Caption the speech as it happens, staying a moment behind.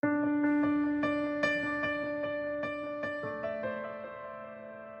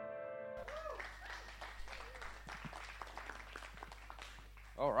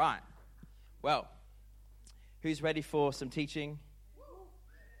All right. Well, who's ready for some teaching?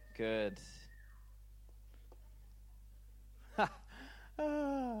 Good.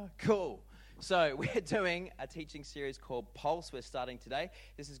 Cool. So we're doing a teaching series called Pulse. We're starting today.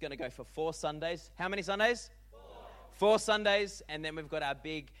 This is going to go for 4 Sundays. How many Sundays? 4 Sundays, and then we've got our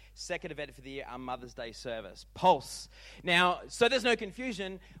big second event for the year, our Mother's Day service, Pulse. Now, so there's no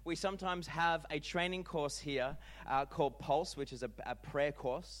confusion, we sometimes have a training course here called Pulse, which is a prayer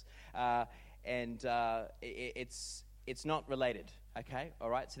course, and it's not related, okay? All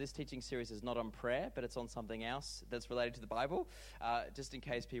right, so this teaching series is not on prayer, but it's on something else that's related to the Bible, just in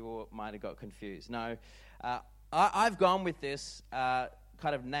case people might have got confused. No, I've gone with this kind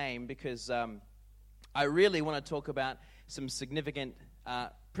of name because I really want to talk about some significant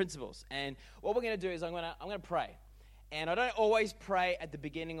principles. And what we're going to do is I'm going to pray. And I don't always pray at the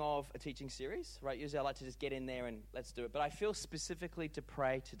beginning of a teaching series, right? Usually I like to just get in there and let's do it. But I feel specifically to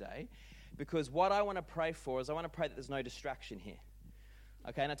pray today because what I want to pray for is I want to pray that there's no distraction here.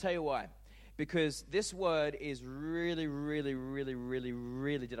 Okay, and I'll tell you why. Because this word is really,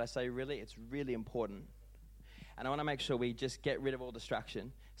 did I say really? It's really important. And I want to make sure we just get rid of all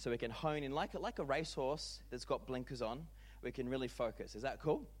distraction so we can hone in like a racehorse that's got blinkers on. We can really focus. Is that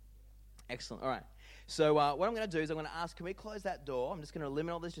cool? Excellent. All right. So what I'm going to do is I'm going to ask, can we close that door? I'm just going to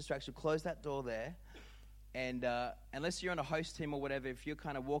eliminate all this distraction. Close that door there. And unless you're on a host team or whatever, if you're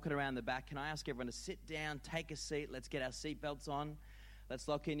kind of walking around the back, can I ask everyone to sit down, take a seat, let's get our seatbelts on. Let's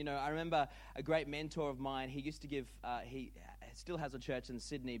lock in. You know, I remember a great mentor of mine, he used to give, he still has a church in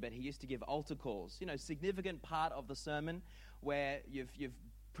Sydney, but he used to give altar calls. You know, significant part of the sermon where you've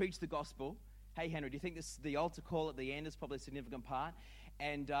preached the gospel. Hey, Henry, do you think the altar call at the end is probably a significant part?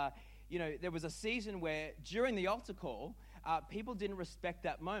 And, you know, there was a season where during the altar call, people didn't respect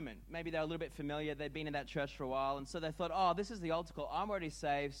that moment. Maybe they were a little bit familiar. They'd been in that church for a while. And so they thought, oh, this is the altar call. I'm already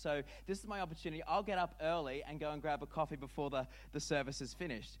saved. So this is my opportunity. I'll get up early and go and grab a coffee before the service is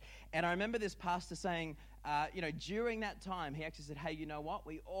finished. And I remember this pastor saying, you know, during that time, he actually said, hey, you know what?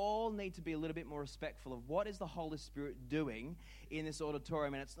 We all need to be a little bit more respectful of what is the Holy Spirit doing in this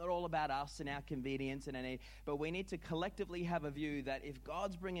auditorium. And it's not all about us and our convenience and any, but we need to collectively have a view that if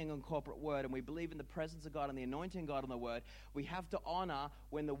God's bringing a corporate word and we believe in the presence of God and the anointing of God on the word, we have to honor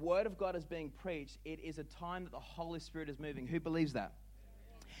when the word of God is being preached, it is a time that the Holy Spirit is moving. Who believes that?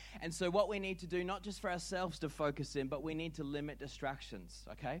 And so what we need to do, not just for ourselves to focus in, but we need to limit distractions,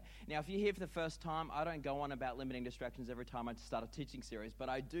 okay? Now, if you're here for the first time, I don't go on about limiting distractions every time I start a teaching series, but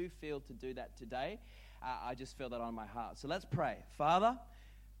I do feel to do that today. I just feel that on my heart. So let's pray. Father,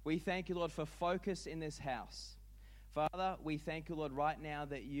 we thank you, Lord, for focus in this house. Father, we thank you, Lord, right now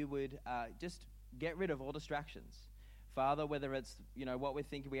that you would just get rid of all distractions. Father, whether it's, you know, what we're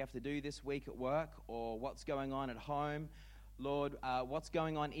thinking we have to do this week at work or what's going on at home, Lord, what's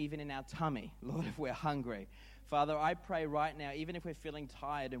going on even in our tummy, Lord, if we're hungry. Father, I pray right now, even if we're feeling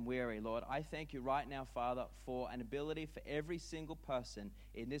tired and weary, Lord, I thank you right now, Father, for an ability for every single person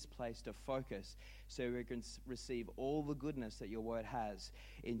in this place to focus so we can receive all the goodness that your word has.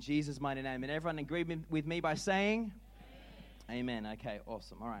 In Jesus' mighty name. And everyone agree with me by saying? Amen. Okay,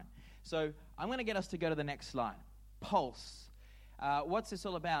 awesome. All right. So I'm going to get us to go to the next slide. Pulse. What's this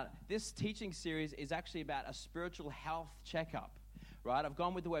all about? This teaching series is actually about a spiritual health checkup, right? I've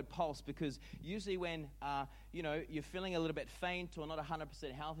gone with the word pulse because usually when, you know, you're feeling a little bit faint or not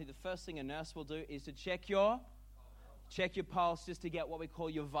 100% healthy, the first thing a nurse will do is to check your pulse just to get what we call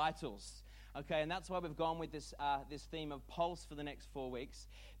your vitals. Okay, and that's why we've gone with this theme of pulse for the next 4 weeks,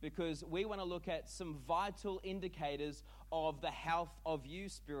 because we want to look at some vital indicators of the health of you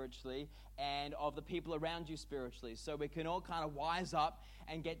spiritually and of the people around you spiritually, so we can all kind of wise up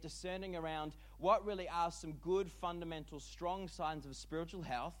and get discerning around what really are some good, fundamental, strong signs of spiritual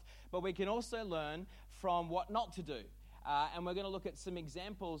health, but we can also learn from what not to do. And we're going to look at some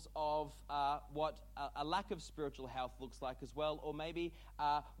examples of what a lack of spiritual health looks like as well. Or maybe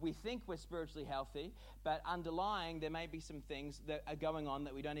we think we're spiritually healthy, but underlying there may be some things that are going on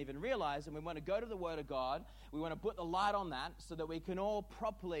that we don't even realize. And we want to go to the Word of God. We want to put the light on that so that we can all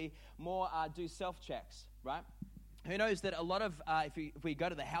properly more do self-checks, right? Who knows that a lot of, if we go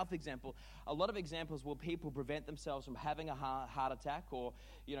to the health example, a lot of examples where people prevent themselves from having a heart attack or,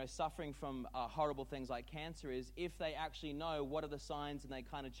 you know, suffering from horrible things like cancer is if they actually know what are the signs and they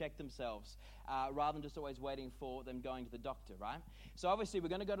kind of check themselves rather than just always waiting for them going to the doctor, right? So obviously we're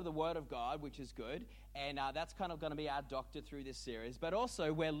going to go to the Word of God, which is good, and that's kind of going to be our doctor through this series. But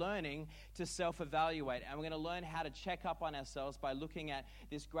also we're learning to self-evaluate, and we're going to learn how to check up on ourselves by looking at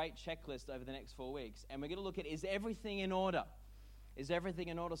this great checklist over the next 4 weeks. And we're going to look at, is everything in order? Is everything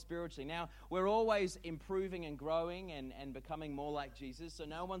in order spiritually? Now, we're always improving and growing and becoming more like Jesus, so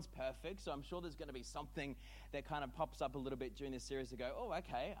no one's perfect. So I'm sure there's going to be something that kind of pops up a little bit during this series to go, oh,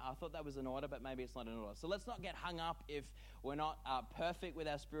 okay, I thought that was in order, but maybe it's not in order. So let's not get hung up if we're not perfect with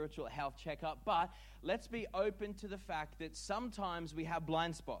our spiritual health checkup, but let's be open to the fact that sometimes we have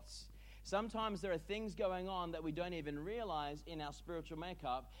blind spots. Sometimes there are things going on that we don't even realize in our spiritual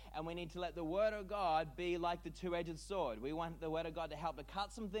makeup, and we need to let the Word of God be like the two-edged sword. We want the Word of God to help to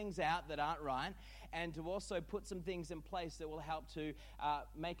cut some things out that aren't right, and to also put some things in place that will help to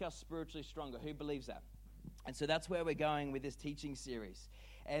make us spiritually stronger. Who believes that? And so that's where we're going with this teaching series.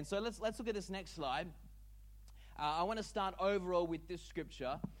 And so let's look at this next slide. I want to start overall with this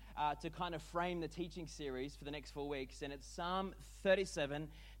scripture to kind of frame the teaching series for the next 4 weeks, and it's Psalm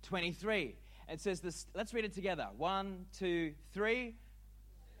 37:23. It says this. Let's read it together. 1, 2, 3.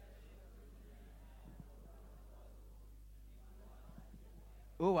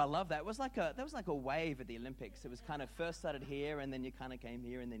 Oh, I love that. That was like a wave at the Olympics. It was kind of first started here, and then you kind of came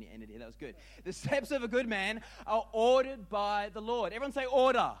here, and then you ended here. That was good. The steps of a good man are ordered by the Lord. Everyone say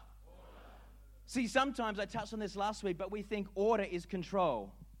order. See, sometimes I touched on this last week, but we think order is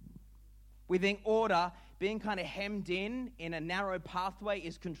control. We think order, being kind of hemmed in a narrow pathway,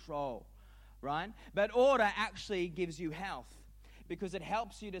 is control, right? But order actually gives you health, because it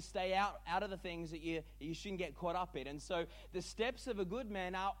helps you to stay out of the things that you shouldn't get caught up in. And so the steps of a good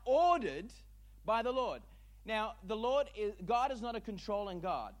man are ordered by the Lord. Now, God is not a controlling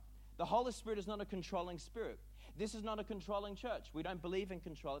God. The Holy Spirit is not a controlling spirit. This is not a controlling church. We don't believe in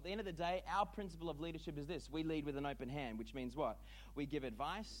control. At the end of the day, our principle of leadership is this. We lead with an open hand, which means what? We give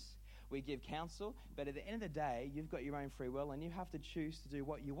advice, we give counsel, but at the end of the day, you've got your own free will, and you have to choose to do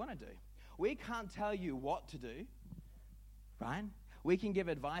what you want to do. We can't tell you what to do, right? We can give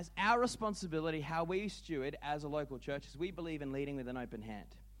advice. Our responsibility, how we steward as a local church, is we believe in leading with an open hand.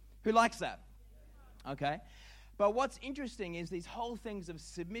 Who likes that? Okay. But what's interesting is these whole things of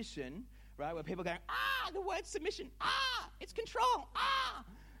submission, right, where people are going, the word submission, it's control,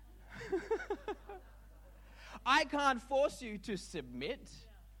 I can't force you to submit,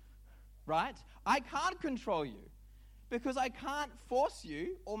 right? I can't control you because I can't force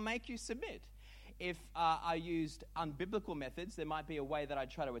you or make you submit. If I used unbiblical methods, there might be a way that I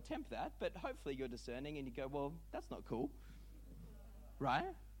try to attempt that, but hopefully you're discerning and you go, well, that's not cool, right?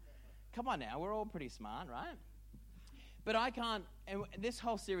 Come on now, we're all pretty smart, right? But I can't, and this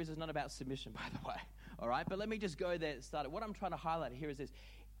whole series is not about submission, by the way, all right? But let me just go there and start it. What I'm trying to highlight here is this.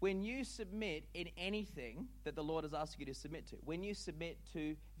 When you submit in anything that the Lord has asked you to submit to, when you submit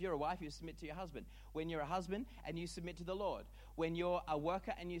to, if you're a wife, you submit to your husband. When you're a husband and you submit to the Lord. When you're a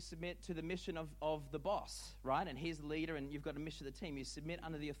worker and you submit to the mission of the boss, right? And he's the leader and you've got a mission of the team. You submit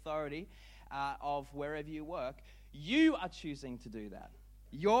under the authority of wherever you work. You are choosing to do that.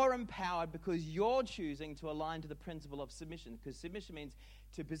 You're empowered because you're choosing to align to the principle of submission, because submission means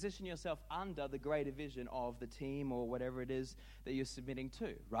to position yourself under the greater vision of the team or whatever it is that you're submitting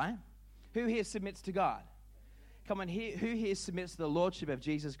to, right? Who here submits to God? Come on, who here submits to the Lordship of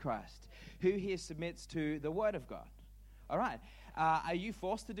Jesus Christ? Who here submits to the Word of God? All right. Are you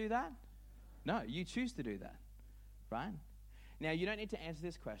forced to do that? No, you choose to do that, right? Now, you don't need to answer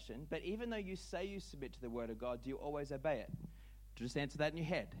this question, but even though you say you submit to the Word of God, do you always obey it? Just answer that in your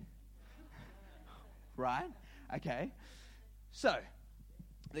head. Right? Okay. So,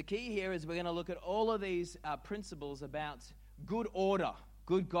 the key here is we're going to look at all of these principles about good order,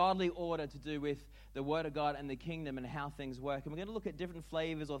 good godly order to do with the Word of God and the kingdom and how things work. And we're going to look at different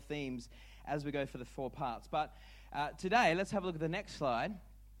flavors or themes as we go for the 4 parts. But today, let's have a look at the next slide.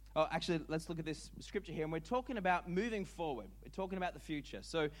 Oh, actually, let's look at this scripture here. And we're talking about moving forward. We're talking about the future.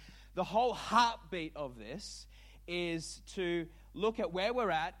 So, the whole heartbeat of this is to look at where we're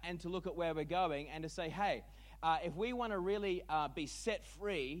at and to look at where we're going and to say, hey, if we want to really be set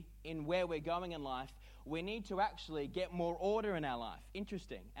free in where we're going in life, we need to actually get more order in our life.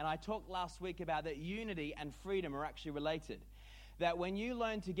 Interesting. And I talked last week about that unity and freedom are actually related. That when you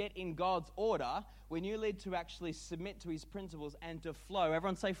learn to get in God's order, when you learn to actually submit to His principles and to flow,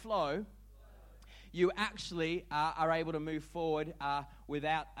 everyone say flow, you actually are able to move forward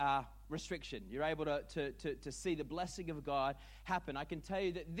without restriction. You're able to see the blessing of God happen. I can tell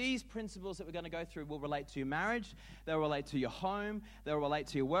you that these principles that we're going to go through will relate to your marriage, they'll relate to your home, they'll relate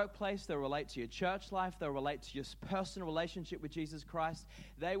to your workplace, they'll relate to your church life, they'll relate to your personal relationship with Jesus Christ.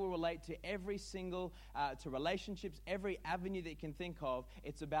 They will relate to every single, to relationships, every avenue that you can think of.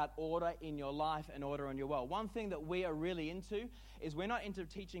 It's about order in your life and order in your world. One thing that we are really into is we're not into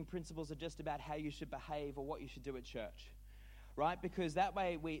teaching principles that are just about how you should behave or what you should do at church. right? Because that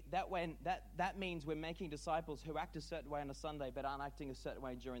means we're making disciples who act a certain way on a Sunday but aren't acting a certain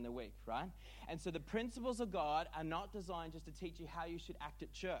way during the week, right? And so the principles of God are not designed just to teach you how you should act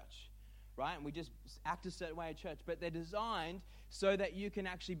at church, right? And we just act a certain way at church, but they're designed so that you can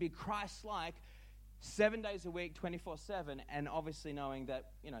actually be Christ-like 7 days a week, 24/7, and obviously knowing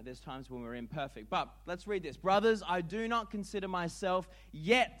that, there's times when we're imperfect. But let's read this. Brothers, I do not consider myself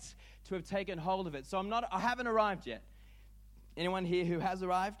yet to have taken hold of it. So I haven't arrived yet. Anyone here who has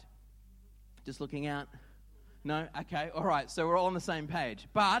arrived? Just looking out? No? Okay, all right, so we're all on the same page.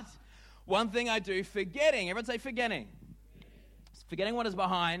 But one thing I do, forgetting, everyone say forgetting. Forgetting what is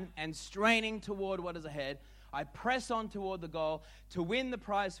behind and straining toward what is ahead, I press on toward the goal to win the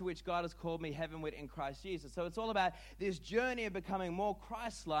prize for which God has called me heavenward in Christ Jesus. So it's all about this journey of becoming more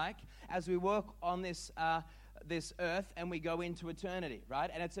Christ-like as we work on this earth and we go into eternity,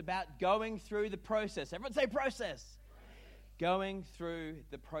 right? And it's about going through the process. Everyone say process. Going through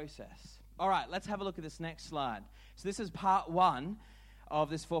the process. All right, let's have a look at this next slide. So this is part 1 of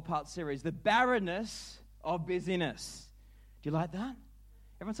this 4-part series, the barrenness of busyness. Do you like that?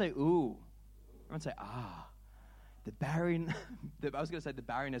 Everyone say, ooh. Everyone say, ah. I was going to say the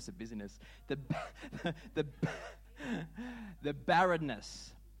barrenness of busyness. The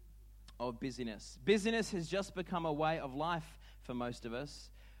barrenness of busyness. Busyness has just become a way of life for most of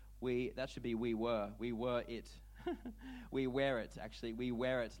us. We were it. We wear it, actually. We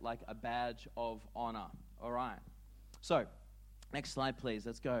wear it like a badge of honor. All right. So, next slide, please.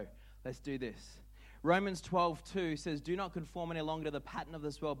 Let's go. Let's do this. Romans 12:2 says, do not conform any longer to the pattern of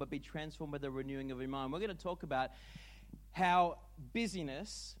this world, but be transformed by the renewing of your mind. We're going to talk about how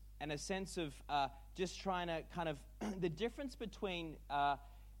busyness and a sense of just trying to kind of, the difference between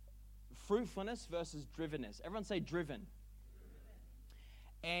fruitfulness versus drivenness. Everyone say driven.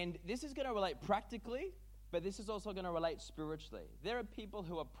 And this is going to relate practically, but this is also going to relate spiritually. There are people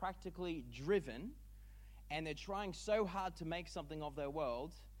who are practically driven, and they're trying so hard to make something of their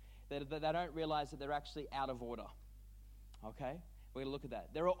world that they don't realize that they're actually out of order. Okay? We're going to look at that.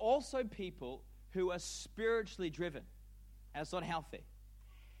 There are also people who are spiritually driven, and it's not healthy.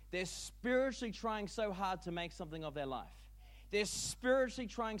 They're spiritually trying so hard to make something of their life. They're spiritually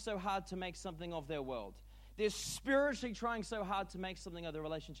trying so hard to make something of their world. They're spiritually trying so hard to make something of their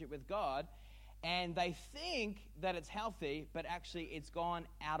relationship with God, and they think that it's healthy, but actually it's gone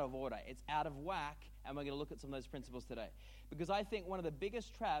out of order. It's out of whack, and we're going to look at some of those principles today. Because I think one of the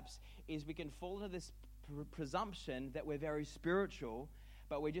biggest traps is we can fall into this presumption that we're very spiritual,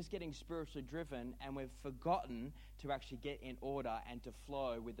 but we're just getting spiritually driven, and we've forgotten to actually get in order and to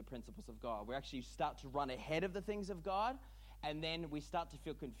flow with the principles of God. We actually start to run ahead of the things of God, and then we start to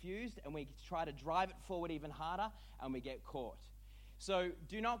feel confused, and we try to drive it forward even harder, and we get caught. So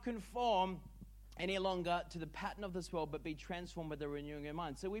do not conform any longer to the pattern of this world, but be transformed by the renewing of your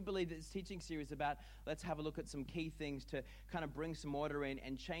mind. So we believe that this teaching series is about, let's have a look at some key things to kind of bring some order in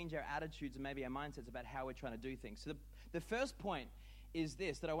and change our attitudes and maybe our mindsets about how we're trying to do things. So the first point is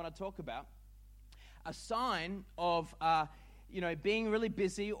this that I want to talk about. A sign of, being really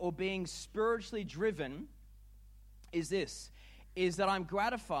busy or being spiritually driven is this, is that I'm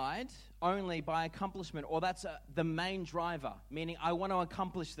gratified only by accomplishment, or that's the main driver, meaning I want to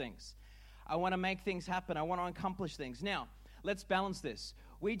accomplish things. I want to make things happen. I want to accomplish things. Now, let's balance this.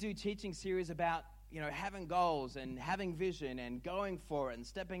 We do teaching series about, having goals and having vision and going for it and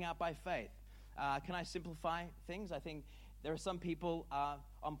stepping out by faith. Can I simplify things? I think there are some people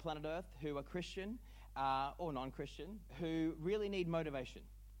on planet Earth who are Christian or non-Christian who really need motivation,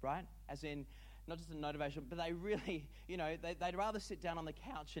 right? As in, not just a motivation, but they really, they'd rather sit down on the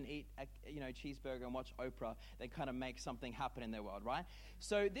couch and eat a cheeseburger and watch Oprah than kind of make something happen in their world, right?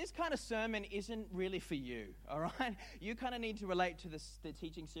 So this kind of sermon isn't really for you, all right? You kind of need to relate to the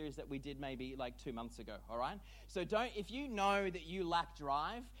teaching series that we did maybe like 2 months ago, all right? So if you know that you lack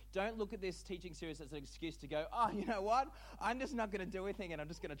drive, don't look at this teaching series as an excuse to go, oh, you know what? I'm just not going to do anything and I'm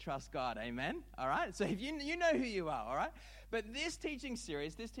just going to trust God, amen? All right? So if you know who you are, all right? But this teaching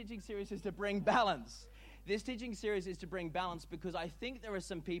series is to bring balance. This teaching series is to bring balance because I think there are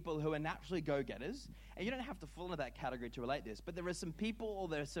some people who are naturally go-getters, and you don't have to fall into that category to relate this, but there are some people or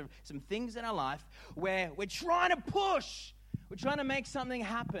there are some things in our life where we're trying to push, we're trying to make something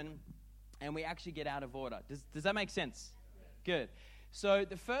happen, and we actually get out of order. Does that make sense? Good. So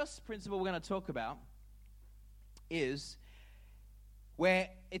the first principle we're going to talk about is where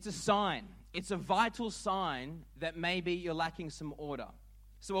it's a sign. It's a vital sign that maybe you're lacking some order.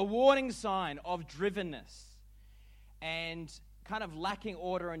 So a warning sign of drivenness and kind of lacking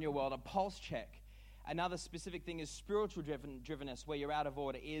order in your world, a pulse check. Another specific thing is spiritual drivenness, where you're out of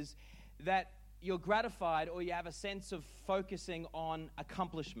order, is that you're gratified or you have a sense of focusing on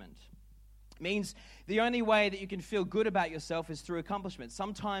accomplishment. It means the only way that you can feel good about yourself is through accomplishment.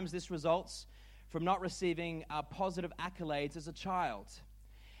 Sometimes this results from not receiving positive accolades as a child.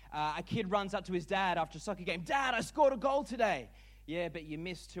 A kid runs up to his dad after a soccer game, "Dad, I scored a goal today." "Yeah, but you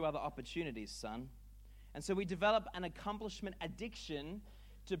missed 2 other opportunities, son." And so we develop an accomplishment addiction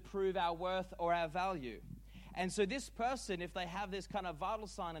to prove our worth or our value. And so this person, if they have this kind of vital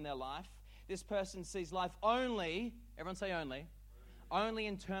sign in their life, this person sees life only, everyone say only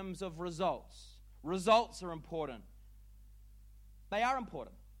in terms of results. Results are important. They are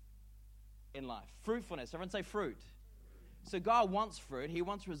important in life. Fruitfulness, everyone say fruit. So God wants fruit. He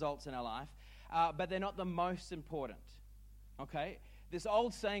wants results in our life, but they're not the most important. Okay? This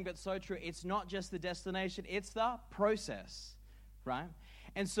old saying, but so true, it's not just the destination, it's the process, right?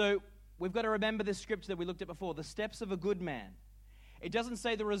 And so we've got to remember this scripture that we looked at before, the steps of a good man. It doesn't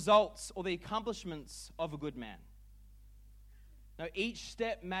say the results or the accomplishments of a good man. No, each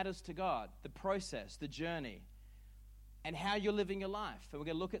step matters to God, the process, the journey, and how you're living your life. And we're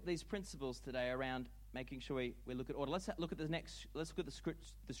going to look at these principles today around making sure we look at order. Let's look at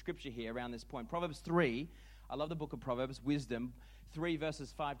the scripture here around this point. Proverbs 3, I love the book of Proverbs, wisdom, 3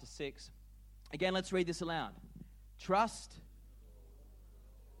 verses 5 to 6. Again, let's read this aloud. Trust.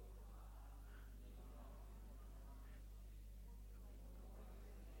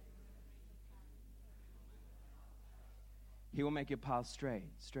 He will make your path straight.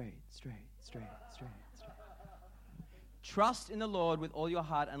 Trust in the Lord with all your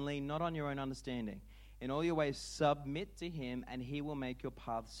heart and lean not on your own understanding. In all your ways submit to him and he will make your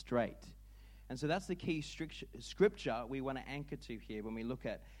path straight. And so that's the key scripture we want to anchor to here when we look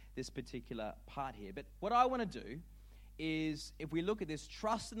at this particular part here. But what I want to do is, if we look at this,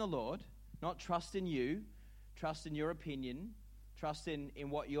 trust in the Lord, not trust in you, trust in your opinion, trust in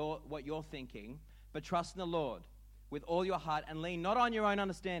what you're thinking, but trust in the Lord with all your heart and lean not on your own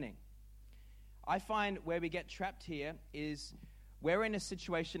understanding. I find where we get trapped here is we're in a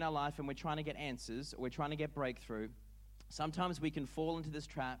situation in our life and we're trying to get answers, or we're trying to get breakthrough. Sometimes we can fall into this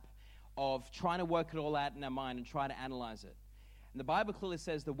trap of trying to work it all out in our mind and try to analyze it. And the Bible clearly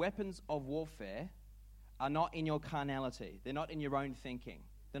says the weapons of warfare are not in your carnality. They're not in your own thinking.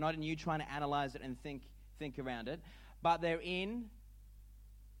 They're not in you trying to analyze it and think around it, but they're in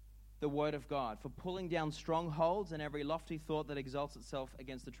the Word of God, for pulling down strongholds and every lofty thought that exalts itself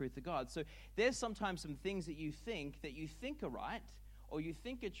against the truth of God. So there's sometimes some things that you think are right, or you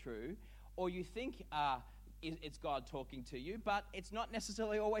think are true, or you think it's God talking to you, but it's not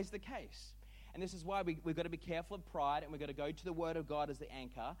necessarily always the case. And this is why we've got to be careful of pride, and we've got to go to the Word of God as the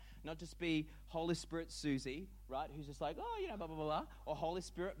anchor, not just be Holy Spirit Susie, right, who's just like, blah, blah, blah, or Holy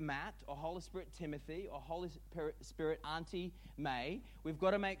Spirit Matt, or Holy Spirit Timothy, or Holy Spirit Auntie May. We've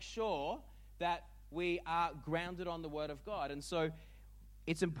got to make sure that we are grounded on the Word of God. And so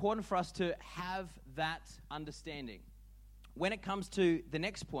it's important for us to have that understanding. When it comes to the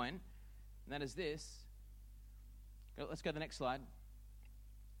next point, and that is this, let's go to the next slide.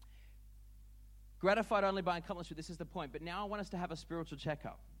 Gratified only by accomplishment, this is the point. But now I want us to have a spiritual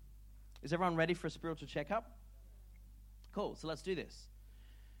checkup. Is everyone ready for a spiritual checkup? Cool, so let's do this.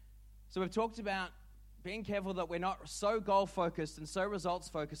 So we've talked about being careful that we're not so goal-focused and so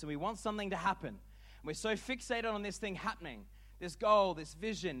results-focused, and we want something to happen. And we're so fixated on this thing happening, this goal, this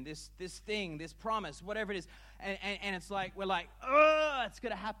vision, this thing, this promise, whatever it is. And it's like, we're like, it's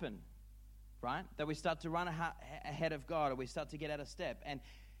going to happen, right? That we start to run ahead of God, or we start to get out of step. And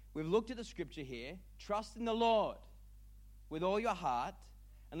we've looked at the scripture here. Trust in the Lord with all your heart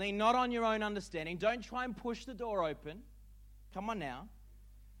and lean not on your own understanding. Don't try and push the door open. Come on now.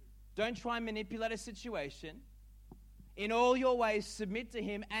 Don't try and manipulate a situation. In all your ways, submit to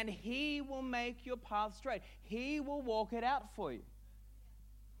him, and he will make your path straight. He will walk it out for you.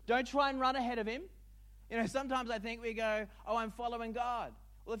 Don't try and run ahead of him. Sometimes I think we go, I'm following God.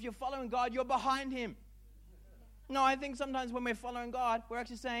 Well, if you're following God, you're behind him. No, I think sometimes when we're following God, we're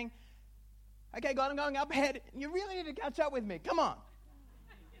actually saying, okay, God, I'm going up ahead. You really need to catch up with me. Come on.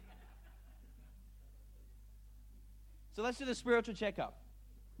 So let's do the spiritual checkup.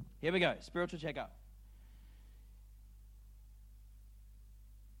 Here we go, spiritual checkup.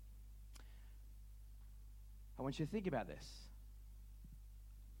 I want you to think about this.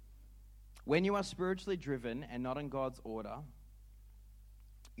 When you are spiritually driven and not in God's order,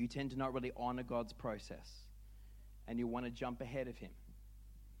 you tend to not really honor God's process, and you want to jump ahead of him.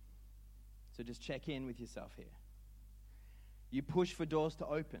 So just check in with yourself here. You push for doors to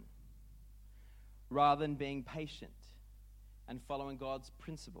open rather than being patient and following God's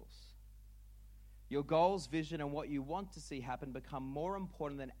principles. Your goals, vision, and what you want to see happen become more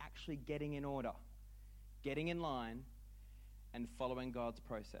important than actually getting in order, getting in line, and following God's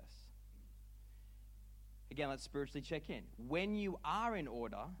process. Again, let's spiritually check in. When you are in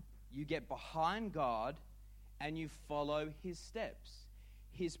order, you get behind God and you follow his steps,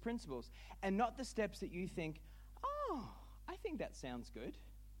 his principles, and not the steps that you think, oh, I think that sounds good.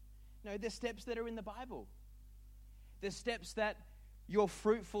 No, the steps that are in the Bible. The steps that your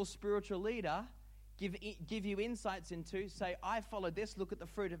fruitful spiritual leader give you insights into. Say, I followed this, look at the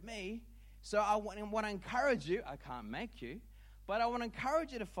fruit of me. So I want to encourage you. I can't make you, but I want to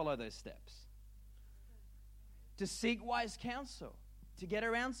encourage you to follow those steps. To seek wise counsel. To get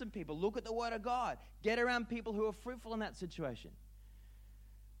around some people. Look at the Word of God. Get around people who are fruitful in that situation.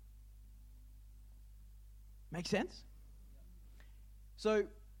 Make sense? So,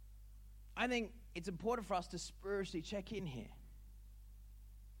 I think it's important for us to spiritually check in here.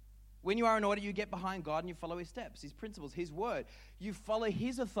 When you are in order, you get behind God and you follow his steps, his principles, his word. You follow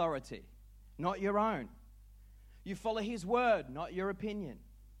his authority, not your own. You follow his word, not your opinion.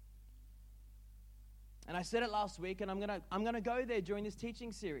 And I said it last week, and I'm gonna go there during this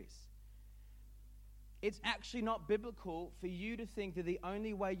teaching series. It's actually not biblical for you to think that the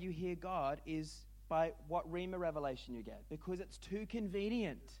only way you hear God is by what Rhema revelation you get, because it's too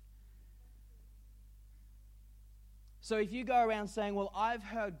convenient. So if you go around saying, well, I've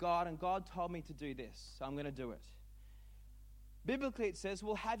heard God and God told me to do this, so I'm going to do it. Biblically it says,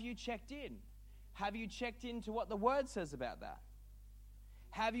 well, have you checked in? Have you checked into what the Word says about that?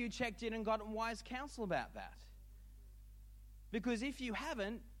 Have you checked in and gotten wise counsel about that? Because if you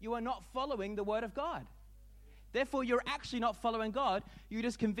haven't, you are not following the Word of God. Therefore, you're actually not following God. You're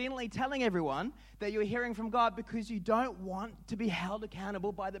just conveniently telling everyone that you're hearing from God because you don't want to be held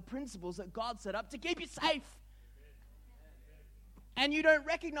accountable by the principles that God set up to keep you safe. And you don't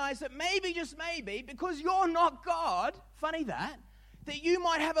recognize that maybe, just maybe, because you're not God, funny that you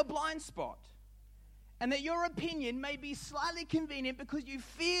might have a blind spot. And that your opinion may be slightly convenient because you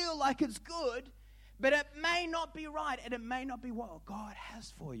feel like it's good, but it may not be right and it may not be what God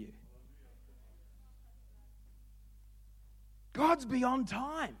has for you. God's beyond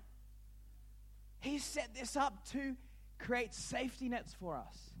time. He set this up to create safety nets for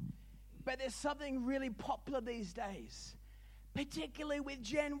us. But there's something really popular these days, particularly with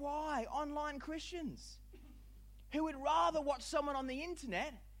Gen Y, online Christians, who would rather watch someone on the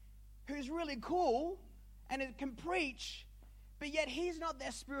internet who's really cool and can preach, but yet he's not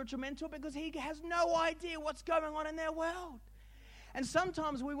their spiritual mentor because he has no idea what's going on in their world. And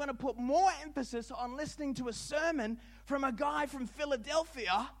sometimes we want to put more emphasis on listening to a sermon from a guy from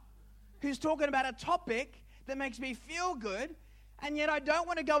Philadelphia who's talking about a topic that makes me feel good, and yet I don't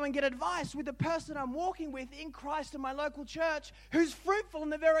want to go and get advice with the person I'm walking with in Christ in my local church who's fruitful in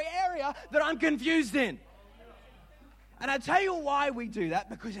the very area that I'm confused in. And I tell you why we do that,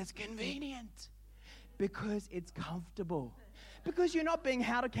 because it's convenient, because it's comfortable, because you're not being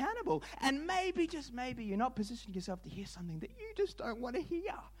held accountable, and maybe, just maybe, you're not positioning yourself to hear something that you just don't want to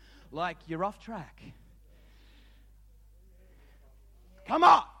hear, like you're off track. Come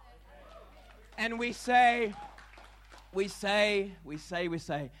on. And we say, but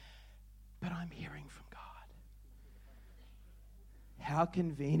I'm hearing from God. How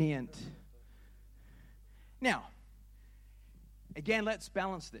convenient. Now, again, let's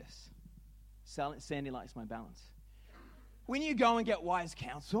balance this. Sandy likes my balance. When you go and get wise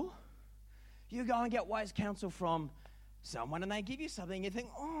counsel, you go and get wise counsel from someone and they give you something, you think,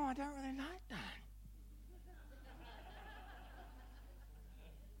 oh, I don't really like that.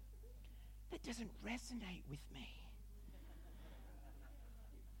 That doesn't resonate with me.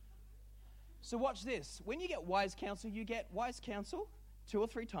 So watch this. When you get wise counsel, you get wise counsel 2 or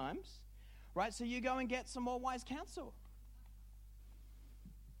 3 times, right? So you go and get some more wise counsel.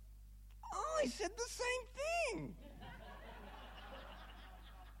 Oh, I said the same thing.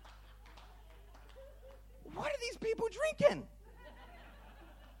 What are these people drinking?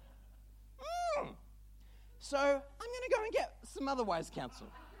 So I'm going to go and get some other wise counsel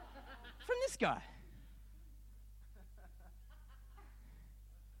from this guy.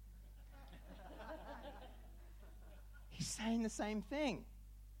 He's saying the same thing.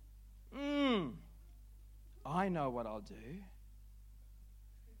 I know what I'll do.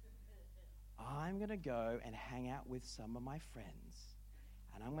 I'm going to go and hang out with some of my friends,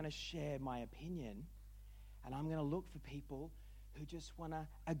 and I'm going to share my opinion, and I'm going to look for people who just want to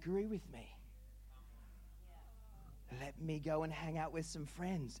agree with me. Let me go and hang out with some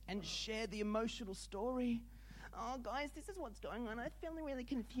friends and share the emotional story. Oh, guys, this is what's going on. I'm feeling really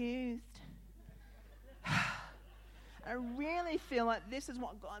confused. I really feel like this is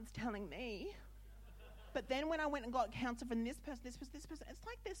what God's telling me. But then when I went and got counsel from this person, this person, it's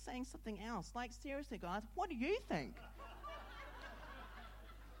like they're saying something else. Like, seriously, guys, what do you think?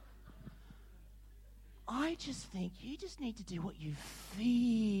 I just think you just need to do what you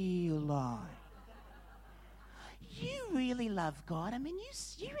feel like. You really love God. I mean,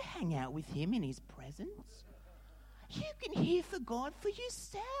 you hang out with him in his presence. You can hear for God for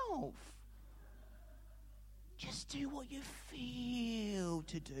yourself. Just do what you feel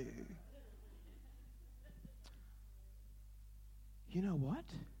to do. You know what?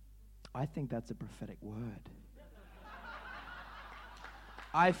 I think that's a prophetic word.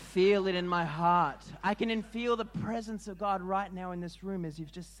 I feel it in my heart. I can feel the presence of God right now in this room as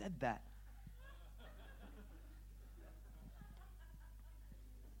you've just said that.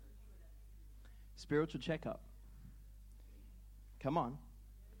 Spiritual checkup. Come on.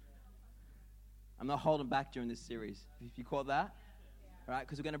 I'm not holding back during this series. If you caught that, all right,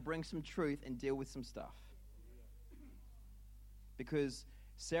 because we're going to bring some truth and deal with some stuff. Because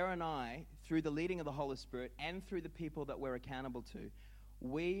Sarah and I, through the leading of the Holy Spirit and through the people that we're accountable to,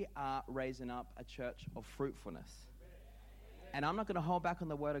 we are raising up a church of fruitfulness. And I'm not going to hold back on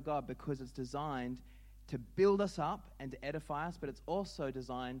the Word of God because it's designed to build us up and to edify us, but it's also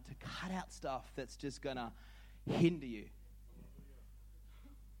designed to cut out stuff that's just going to hinder you.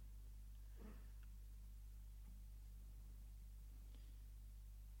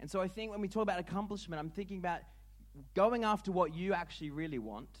 And so I think when we talk about accomplishment, I'm thinking about going after what you actually really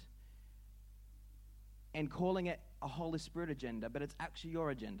want and calling it a Holy Spirit agenda, but it's actually your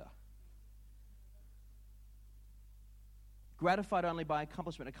agenda. Gratified only by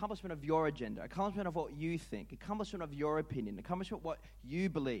accomplishment of your agenda, accomplishment of what you think, accomplishment of your opinion, accomplishment of what you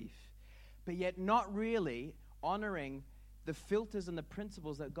believe, but yet not really honoring the filters and the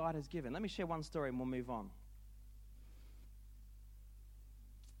principles that God has given. Let me share one story and we'll move on.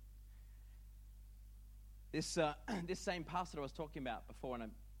 This same pastor I was talking about before when I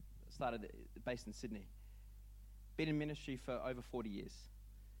started, based in Sydney, been in ministry for over 40 years.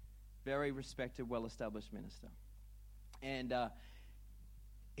 Very respected, well-established minister. And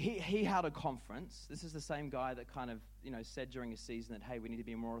he held a conference. This is the same guy that kind of, said during a season that, hey, we need to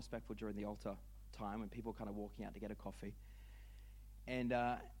be more respectful during the altar time when people are kind of walking out to get a coffee. And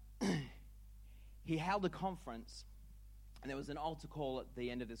he held a conference, and there was an altar call at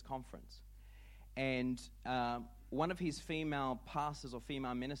the end of this conference. And one of his female pastors or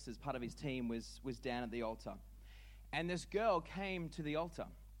female ministers, part of his team, was down at the altar. And this girl came to the altar.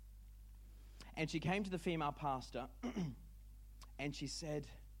 And she came to the female pastor and she said,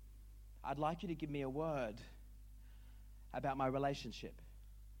 I'd like you to give me a word about my relationship.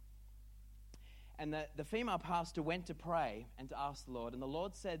 And the female pastor went to pray and to ask the Lord. And the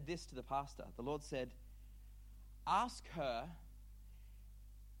Lord said this to the pastor. The Lord said, ask her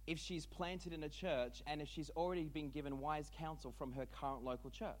if she's planted in a church and if she's already been given wise counsel from her current local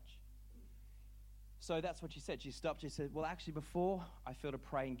church. So that's what she said. She stopped. She said, well, actually, before I feel to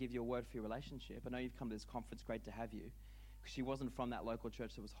pray and give you a word for your relationship, I know you've come to this conference. Great to have you. Because she wasn't from that local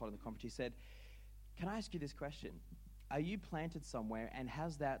church that was holding the conference. She said, can I ask you this question? Are you planted somewhere and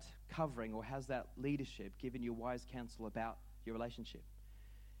has that covering or has that leadership given you wise counsel about your relationship?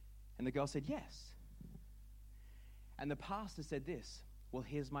 And the girl said, yes. And the pastor said this, well,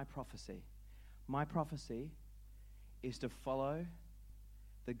 here's my prophecy. My prophecy is to follow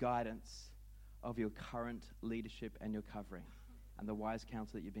the guidance of your current leadership and your covering and the wise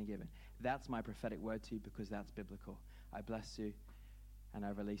counsel that you've been given. That's my prophetic word to you because that's biblical. I bless you and I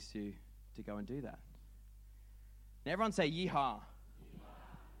release you to go and do that. Now everyone say yeehaw. Yeehaw.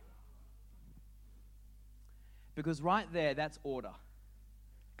 Because right there, that's order.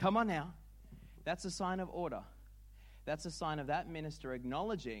 Come on now. That's a sign of order. That's a sign of that minister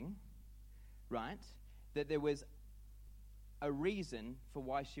acknowledging, right, that there was a reason for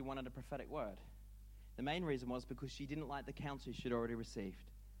why she wanted a prophetic word. The main reason was because she didn't like the counsel she'd already received.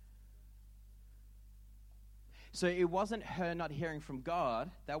 So it wasn't her not hearing from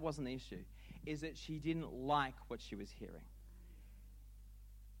God. That wasn't the issue. Is that she didn't like what she was hearing.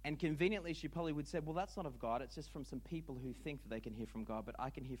 And conveniently, she probably would say, well, that's not of God. It's just from some people who think that they can hear from God, but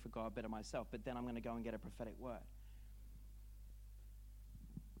I can hear from God better myself. But then I'm going to go and get a prophetic word.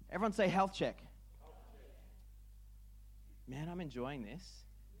 Everyone say health check. Man, I'm enjoying this.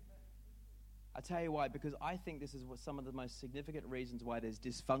 I tell you why, because I think this is what some of the most significant reasons why there's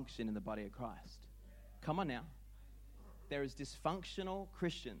dysfunction in the body of Christ. Come on now. There is dysfunctional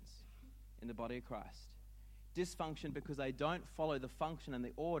Christians in the body of Christ. Dysfunction because they don't follow the function and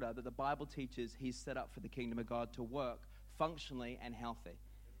the order that the Bible teaches He's set up for the kingdom of God to work functionally and healthy.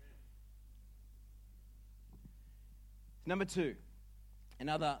 Number two,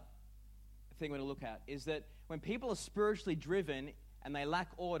 another thing we're going to look at is that when people are spiritually driven and they lack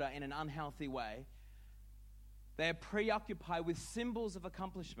order in an unhealthy way, they are preoccupied with symbols of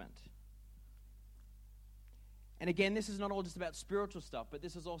accomplishment. And again, this is not all just about spiritual stuff, but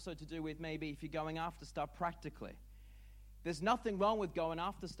this is also to do with maybe if you're going after stuff practically. There's nothing wrong with going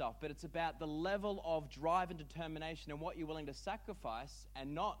after stuff, but it's about the level of drive and determination and what you're willing to sacrifice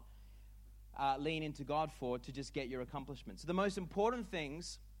and not lean into God for to just get your accomplishments. So the most important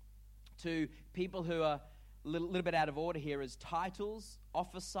things to people who are a little bit out of order here is titles,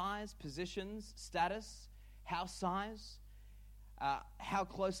 office size, positions, status, house size, how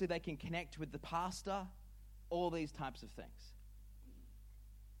closely they can connect with the pastor, all these types of things.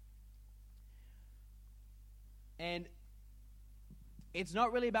 And it's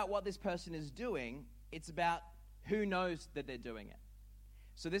not really about what this person is doing, it's about who knows that they're doing it.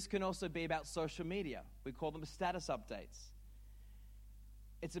 So this can also be about social media. We call them status updates.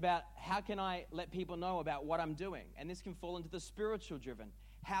 It's about how can I let people know about what I'm doing? And this can fall into the spiritual driven.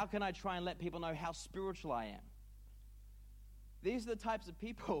 How can I try and let people know how spiritual I am? These are the types of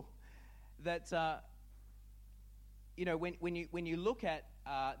people that, when you look at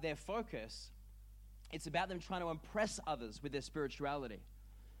their focus, it's about them trying to impress others with their spirituality.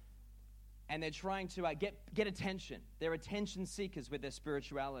 And they're trying to get attention. They're attention seekers with their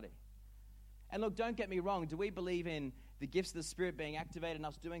spirituality. And look, don't get me wrong. Do we believe in the gifts of the Spirit being activated and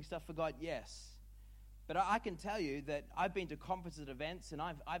us doing stuff for God? Yes. But I can tell you that I've been to conferences and events, and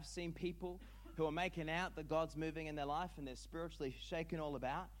I've seen people who are making out that God's moving in their life and they're spiritually shaken all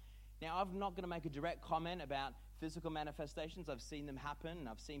about. Now, I'm not going to make a direct comment about physical manifestations. I've seen them happen, and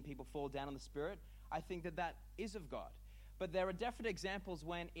I've seen people fall down in the Spirit. I think that is of God. But there are definite examples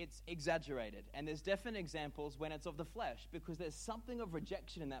when it's exaggerated, and there's definite examples when it's of the flesh, because there's something of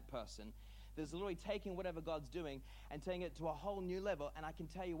rejection in that person. There's literally taking whatever God's doing and taking it to a whole new level, and I can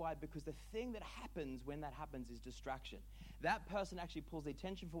tell you why, because the thing that happens when that happens is distraction. That person actually pulls the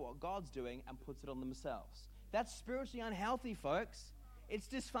attention for what God's doing and puts it on themselves. That's spiritually unhealthy, folks. It's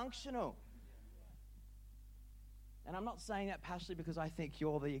dysfunctional. And I'm not saying that passionately because I think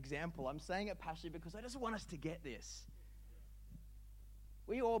you're the example. I'm saying it passionately because I just want us to get this.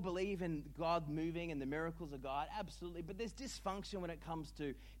 We all believe in God moving and the miracles of God, absolutely. But there's dysfunction when it comes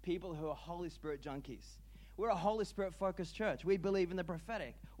to people who are Holy Spirit junkies. We're a Holy Spirit-focused church. We believe in the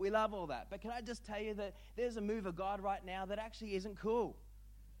prophetic. We love all that. But can I just tell you that there's a move of God right now that actually isn't cool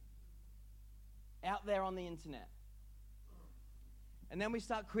out there on the internet. And then we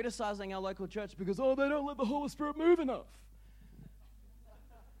start criticizing our local church because, they don't let the Holy Spirit move enough.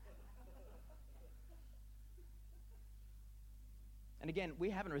 And again, we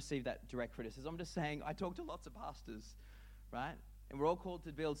haven't received that direct criticism. I'm just saying, I talk to lots of pastors, right? And we're all called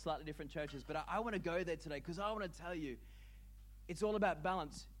to build slightly different churches. But I want to go there today because I want to tell you, it's all about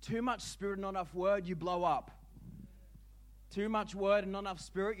balance. Too much spirit and not enough word, you blow up. Too much word and not enough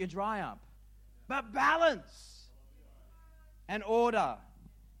spirit, you dry up. But balance and order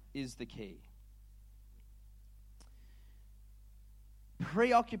is the key.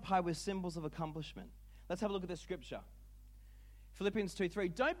 Preoccupied with symbols of accomplishment. Let's have a look at the scripture. Philippians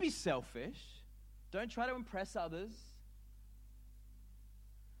 2:3. Don't be selfish. Don't try to impress others.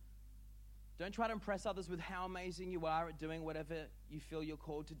 Don't try to impress others with how amazing you are at doing whatever you feel you're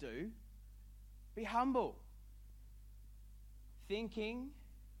called to do. Be humble. Thinking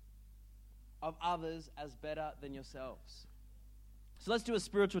of others as better than yourselves. So let's do a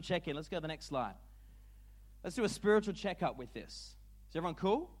spiritual check-in. Let's go to the next slide. Let's do a spiritual check-up with this. Is everyone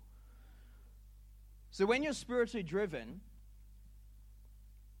cool? So when you're spiritually driven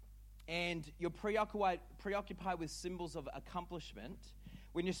and you're preoccupied with symbols of accomplishment,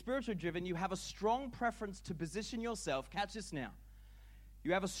 when you're spiritually driven, you have a strong preference to position yourself. Catch this now.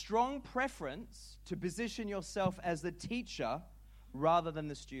 You have a strong preference to position yourself as the teacher rather than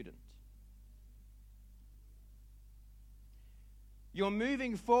the student. You're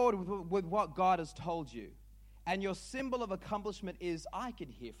moving forward with what God has told you. And your symbol of accomplishment is, I can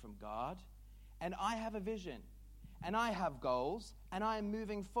hear from God, and I have a vision, and I have goals, and I am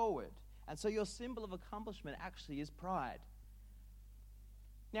moving forward. And so your symbol of accomplishment actually is pride.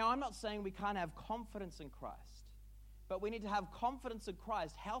 Now, I'm not saying we can't have confidence in Christ, but we need to have confidence in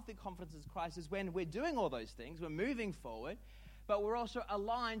Christ. Healthy confidence in Christ is when we're doing all those things, we're moving forward, but we're also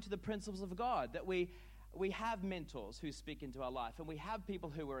aligned to the principles of God, that we have mentors who speak into our life, and we have people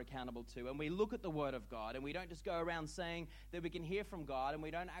who we're accountable to, and we look at the Word of God, and we don't just go around saying that we can hear from God, and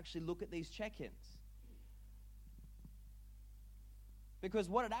we don't actually look at these check-ins. Because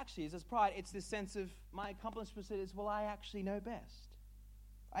what it actually is pride. It's this sense of, my accomplishment is, well, I actually know best.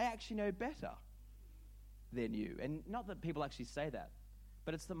 I actually know better than you. And not that people actually say that,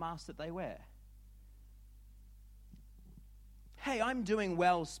 but it's the mask that they wear. hey, I'm doing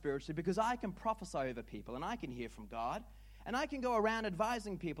well spiritually because I can prophesy over people and I can hear from God. And I can go around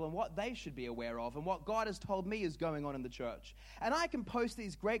advising people on what they should be aware of and what God has told me is going on in the church. And I can post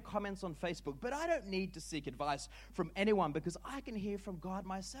these great comments on Facebook, but I don't need to seek advice from anyone because I can hear from God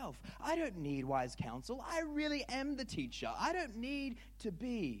myself. I don't need wise counsel. I really am the teacher. I don't need to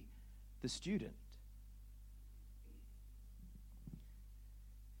be the student.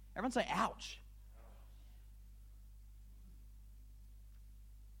 Everyone say, ouch.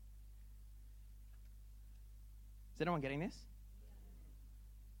 Is anyone getting this?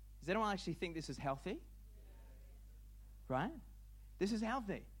 Does anyone actually think this is healthy? Right? This is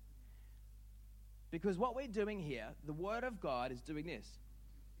healthy. Because what we're doing here, the Word of God is doing this.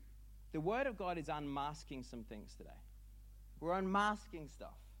 The Word of God is unmasking some things today. We're unmasking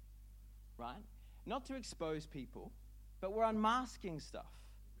stuff. Right? Not to expose people, but we're unmasking stuff.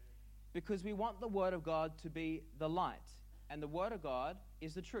 Because we want the Word of God to be the light. And the Word of God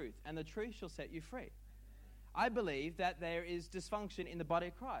is the truth. And the truth shall set you free. I believe that there is dysfunction in the body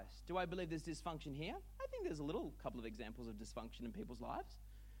of Christ. Do I believe there's dysfunction here? I think there's a couple of examples of dysfunction in people's lives.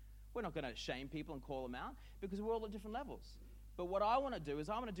 We're not going to shame people and call them out because we're all at different levels. But what I want to do is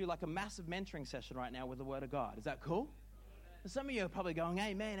I want to do like a massive mentoring session right now with the Word of God. Is that cool? And some of you are probably going,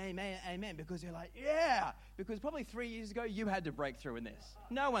 amen, amen, amen, because you're like, yeah, because probably 3 years ago you had to break through in this.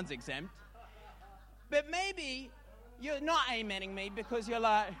 No one's exempt. But maybe you're not amening me because you're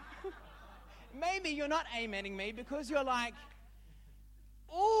like... Maybe you're not amening me because you're like,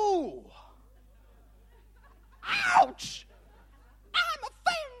 ooh, ouch, I'm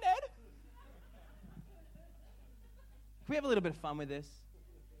offended. Can we have a little bit of fun with this?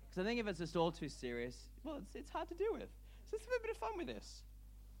 Because I think if it's just all too serious, well, it's hard to deal with. So let's have a bit of fun with this,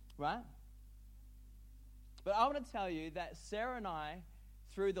 right? But I want to tell you that Sarah and I,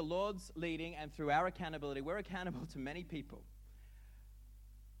 through the Lord's leading and through our accountability, we're accountable to many people.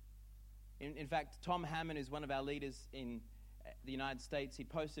 In fact, Tom Hammond is one of our leaders in the United States. He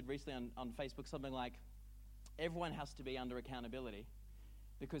posted recently on Facebook something like, everyone has to be under accountability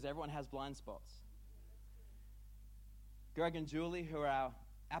because everyone has blind spots. Greg and Julie, who are our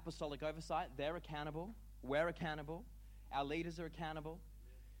apostolic oversight, they're accountable. We're accountable. Our leaders are accountable.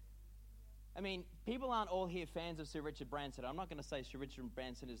 I mean, people aren't all here fans of Sir Richard Branson. I'm not going to say Sir Richard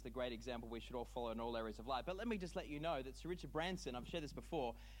Branson is the great example we should all follow in all areas of life. But let me just let you know that Sir Richard Branson, I've shared this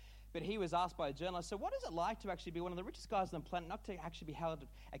before, but he was asked by a journalist, so what is it like to actually be one of the richest guys on the planet, not to actually be held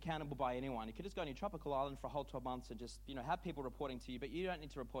accountable by anyone? You could just go on your tropical island for a whole 12 months and just, have people reporting to you, but you don't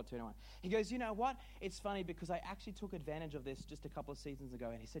need to report to anyone. He goes, you know what? It's funny because I actually took advantage of this just a couple of seasons ago.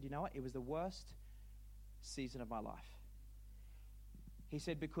 And he said, you know what? It was the worst season of my life. He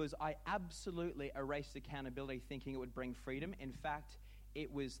said, because I absolutely erased accountability thinking it would bring freedom. In fact,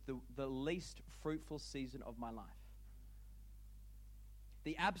 it was the least fruitful season of my life.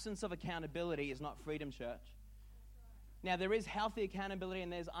 The absence of accountability is not freedom, church. Now, there is healthy accountability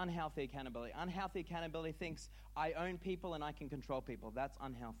and there's unhealthy accountability. Unhealthy accountability thinks, I own people and I can control people. That's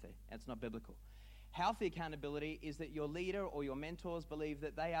unhealthy. That's not biblical. Healthy accountability is that your leader or your mentors believe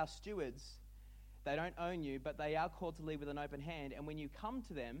that they are stewards. They don't own you, but they are called to lead with an open hand. And when you come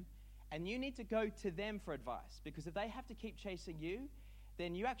to them, and you need to go to them for advice, because if they have to keep chasing you,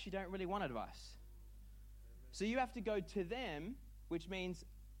 then you actually don't really want advice. So you have to go to them, which means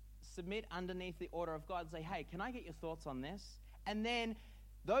submit underneath the order of God and say, hey, can I get your thoughts on this? And then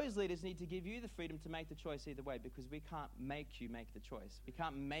those leaders need to give you the freedom to make the choice either way, because we can't make you make the choice. We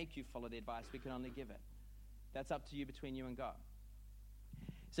can't make you follow the advice. We can only give it. That's up to you, between you and God.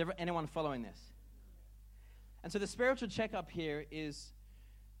 Is anyone following this? And so the spiritual checkup here is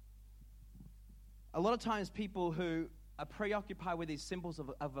a lot of times people who are preoccupied with these symbols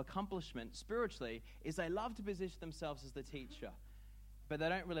of accomplishment spiritually is they love to position themselves as the teacher, but they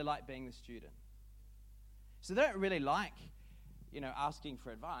don't really like being the student. So they don't really like, asking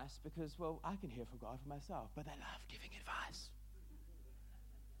for advice because, well, I can hear from God for myself, but they love giving advice.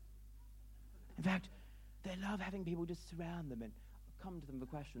 In fact, they love having people just surround them and come to them with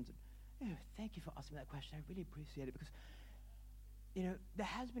questions. And, thank you for asking that question. I really appreciate it because, there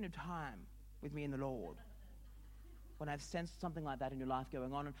has been a time with me in the Lord when I've sensed something like that in your life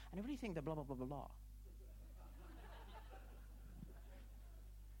going on, and I really think that blah, blah, blah, blah, blah.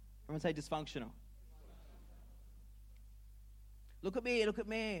 Everyone say dysfunctional. Look at me, look at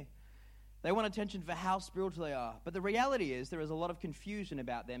me. They want attention for how spiritual they are. But the reality is there is a lot of confusion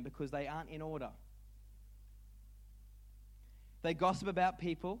about them because they aren't in order. They gossip about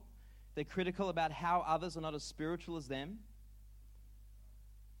people. They're critical about how others are not as spiritual as them.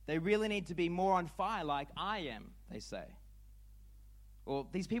 They really need to be more on fire like I am, they say. Or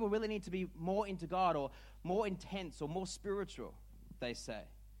these people really need to be more into God or more intense or more spiritual, they say.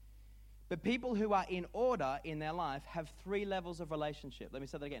 But people who are in order in their life have 3 levels of relationship. Let me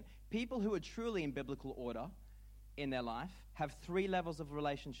say that again. People who are truly in biblical order in their life have 3 levels of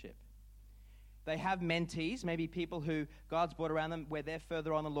relationship. They have mentees, maybe people who God's brought around them where they're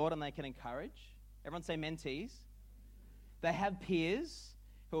further on the Lord and they can encourage. Everyone say mentees. They have peers,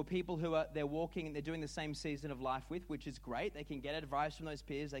 who are people who they're walking and they're doing the same season of life with, which is great. They can get advice from those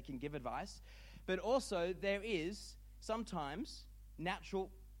peers. They can give advice. But also there is sometimes natural,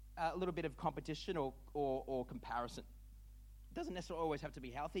 a little bit of competition or comparison. It doesn't necessarily always have to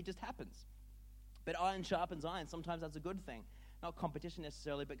be healthy. It just happens. But iron sharpens iron. Sometimes that's a good thing. Not competition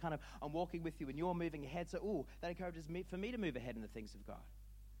necessarily, but kind of I'm walking with you and you're moving ahead. So, that encourages me for me to move ahead in the things of God.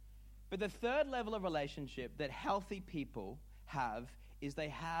 But the third level of relationship that healthy people have is they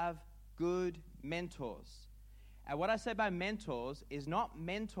have good mentors. And what I say by mentors is not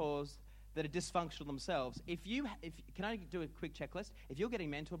mentors that are dysfunctional themselves. Can I do a quick checklist? If you're getting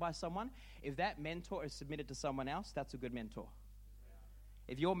mentored by someone, if that mentor is submitted to someone else, that's a good mentor.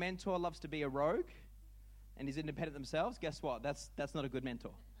 If your mentor loves to be a rogue and is independent themselves, guess what? That's not a good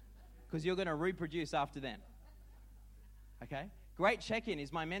mentor. Because you're going to reproduce after them. Okay? Great check-in.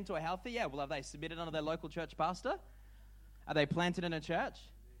 Is my mentor healthy? Yeah. Well, have they submitted under their local church pastor? Are they planted in a church?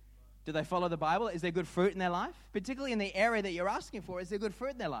 Do they follow the Bible? Is there good fruit in their life? Particularly in the area that you're asking for, is there good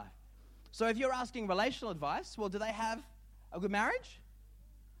fruit in their life? So if you're asking relational advice, well, do they have a good marriage?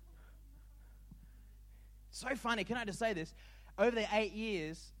 So funny. Can I just say this? Over the 8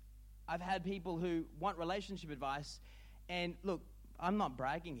 years, I've had people who want relationship advice. And look, I'm not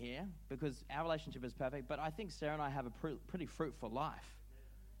bragging here because our relationship is perfect, but I think Sarah and I have a pretty fruitful life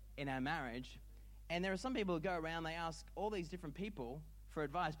in our marriage. And there are some people who go around, they ask all these different people for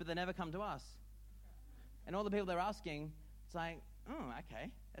advice, but they never come to us. And all the people they're asking, it's like, oh, okay,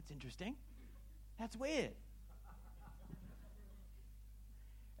 that's interesting. That's weird.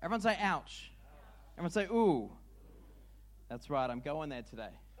 Everyone say, ouch. Everyone say, ooh. That's right, I'm going there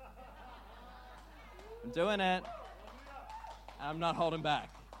today. I'm doing it. I'm not holding back.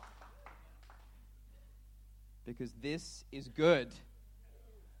 Because this is good.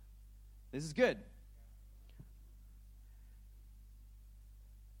 This is good.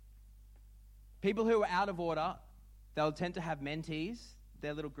 People who are out of order, they'll tend to have mentees,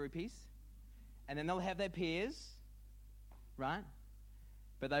 their little groupies, and then they'll have their peers, right?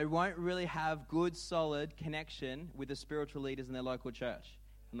 But they won't really have good, solid connection with the spiritual leaders in their local church.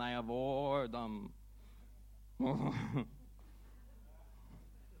 And they avoid them.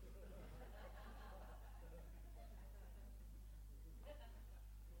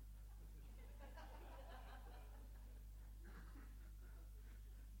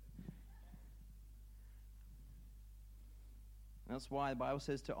 That's why the Bible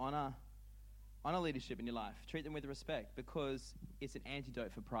says to honor leadership in your life. Treat them with respect because it's an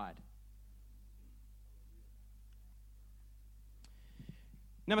antidote for pride.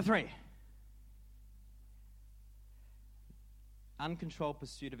 Number 3. Uncontrolled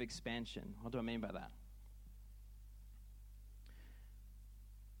pursuit of expansion. What do I mean by that?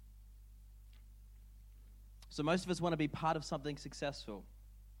 So most of us want to be part of something successful.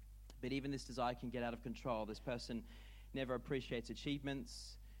 But even this desire can get out of control. This person never appreciates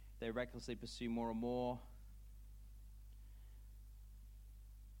achievements. They recklessly pursue more and more.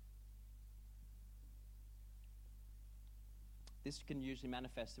 This can usually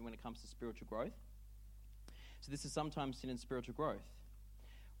manifest when it comes to spiritual growth. So this is sometimes seen in spiritual growth,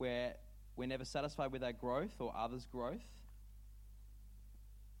 where we're never satisfied with our growth or others' growth.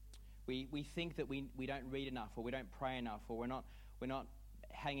 We think that we don't read enough, or we don't pray enough, or we're not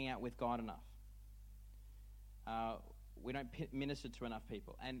hanging out with God enough. We don't minister to enough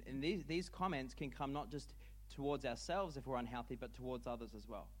people. And these comments can come not just towards ourselves if we're unhealthy, but towards others as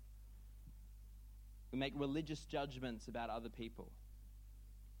well. We make religious judgments about other people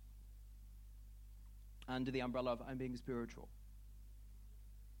under the umbrella of I'm being spiritual.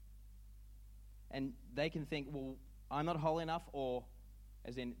 And they can think, well, I'm not holy enough, or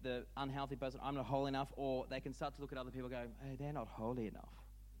as in the unhealthy person, I'm not holy enough, or they can start to look at other people and go, hey, they're not holy enough.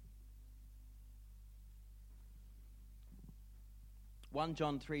 1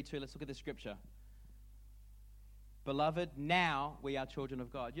 John 3:2, let's look at the scripture. Beloved, now we are children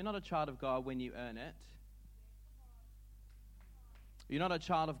of God. You're not a child of God when you earn it. You're not a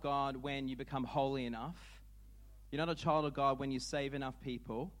child of God when you become holy enough. You're not a child of God when you save enough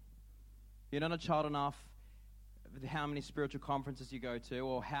people. You're not a child enough with how many spiritual conferences you go to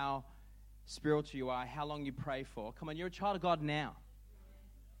or how spiritual you are, how long you pray for. Come on, you're a child of God now.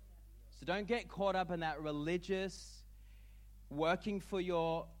 So don't get caught up in that religious working for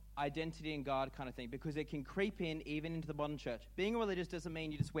your identity in God kind of thing, because it can creep in even into the modern church. Being religious doesn't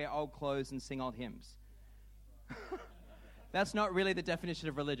mean you just wear old clothes and sing old hymns. That's not really the definition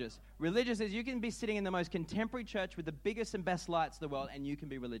of religious. Religious is you can be sitting in the most contemporary church with the biggest and best lights in the world, and you can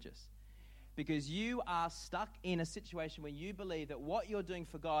be religious. Because you are stuck in a situation where you believe that what you're doing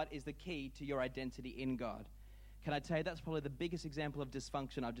for God is the key to your identity in God. Can I tell you, that's probably the biggest example of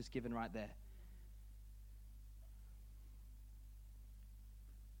dysfunction I've just given right there.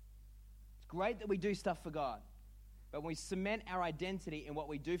 It's great that we do stuff for God, but when we cement our identity in what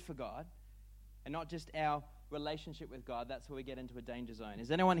we do for God, and not just our relationship with God, that's where we get into a danger zone.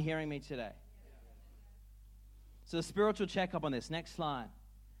 Is anyone hearing me today? So the spiritual checkup on this. Next slide.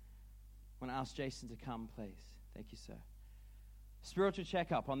 I want to ask Jason to come, please. Thank you, sir. Spiritual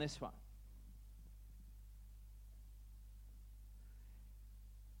checkup on this one.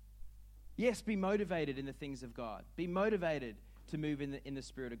 Yes, be motivated in the things of God. Be motivated to move in the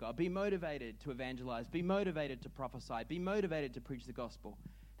Spirit of God. Be motivated to evangelize. Be motivated to prophesy. Be motivated to preach the gospel.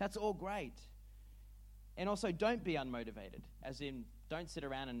 That's all great. And also, don't be unmotivated, as in don't sit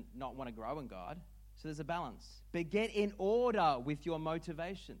around and not want to grow in God. So there's a balance. But get in order with your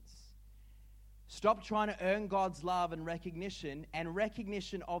motivations. Stop trying to earn God's love and recognition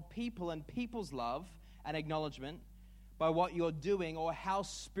of people and people's love and acknowledgement by what you're doing or how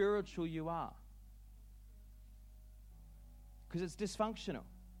spiritual you are. Because it's dysfunctional.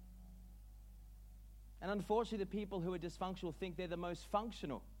 And unfortunately, the people who are dysfunctional think they're the most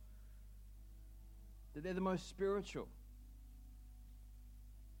functional, that they're the most spiritual.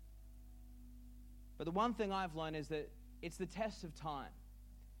 But the one thing I've learned is that it's the test of time.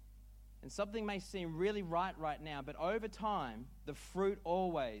 And something may seem really right now, but over time, the fruit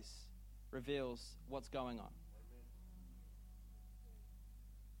always reveals what's going on.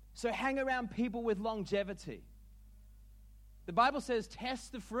 So hang around people with longevity. The Bible says,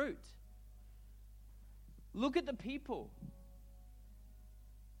 test the fruit. Look at the people.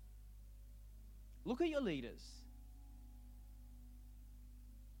 Look at your leaders.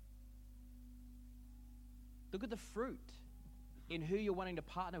 Look at the fruit in who you're wanting to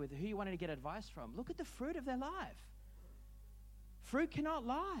partner with, who you're wanting to get advice from. Look at the fruit of their life. Fruit cannot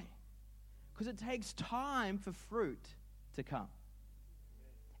lie, because it takes time for fruit to come.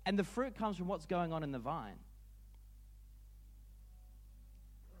 And the fruit comes from what's going on in the vine.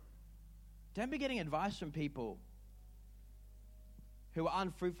 Don't be getting advice from people who are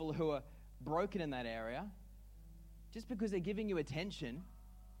unfruitful, who are broken in that area, just because they're giving you attention.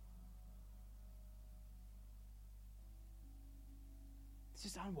 It's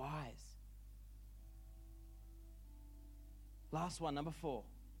just unwise. Last one, number 4.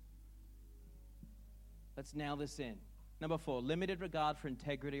 Let's nail this in. Number 4, limited regard for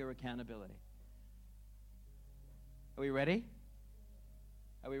integrity or accountability. Are we ready?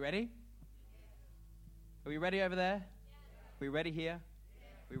 Are we ready? Are we ready over there? Are we ready here?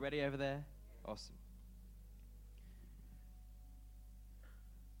 Are we ready over there? Awesome.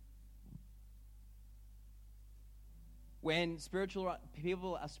 When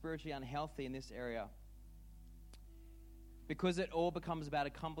people are spiritually unhealthy in this area, because it all becomes about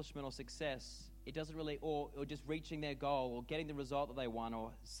accomplishment or success, it doesn't really, or just reaching their goal or getting the result that they want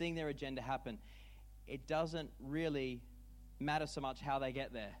or seeing their agenda happen, it doesn't really matter so much how they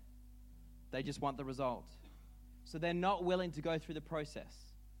get there. They just want the result. So they're not willing to go through the process.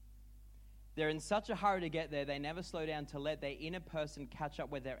 They're in such a hurry to get there, they never slow down to let their inner person catch up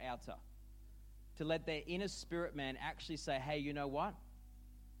with their outer. To let their inner spirit man actually say, hey, you know what?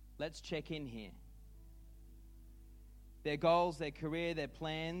 Let's check in here. Their goals, their career, their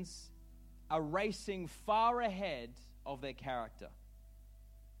plans are racing far ahead of their character.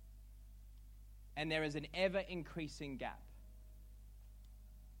 And there is an ever-increasing gap.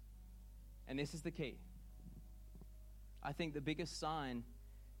 And this is the key. I think the biggest sign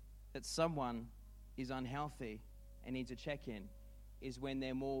that someone is unhealthy and needs a check-in is when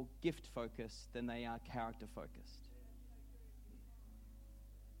they're more gift-focused than they are character-focused.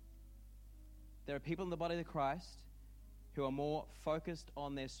 There are people in the body of Christ who are more focused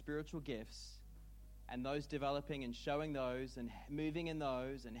on their spiritual gifts and those developing and showing those and moving in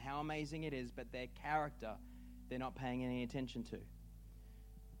those and how amazing it is, but their character, they're not paying any attention to.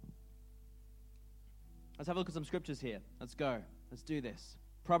 Let's have a look at some scriptures here. Let's go. Let's do this.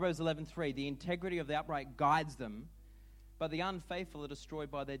 Proverbs 11:3, the integrity of the upright guides them, but the unfaithful are destroyed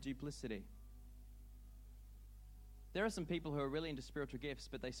by their duplicity. There are some people who are really into spiritual gifts,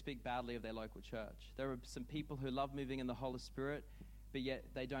 but they speak badly of their local church. There are some people who love moving in the Holy Spirit, but yet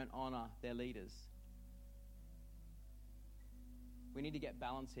they don't honor their leaders. We need to get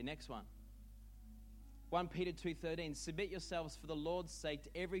balance here. Next one. 1 Peter 2:13, submit yourselves for the Lord's sake to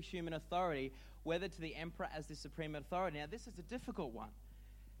every human authority, whether to the emperor as the supreme authority. Now, this is a difficult one.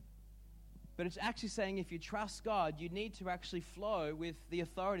 But it's actually saying if you trust God, you need to actually flow with the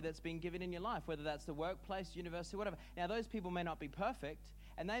authority that's been given in your life, whether that's the workplace, university, whatever. Now, those people may not be perfect,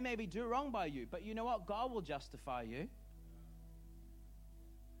 and they maybe do wrong by you, but you know what? God will justify you.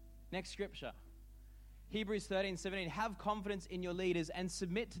 Next scripture. Hebrews 13:17, have confidence in your leaders and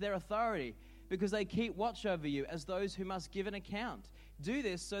submit to their authority, because they keep watch over you as those who must give an account. Do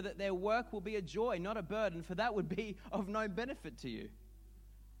this so that their work will be a joy, not a burden, for that would be of no benefit to you.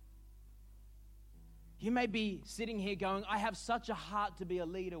 You may be sitting here going, I have such a heart to be a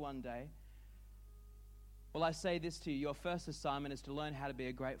leader one day. Well, I say this to you, your first assignment is to learn how to be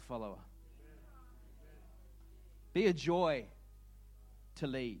a great follower. Be a joy to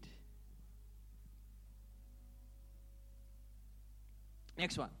lead.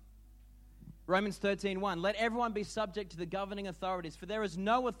 Next one. Romans 13:1. Let everyone be subject to the governing authorities, for there is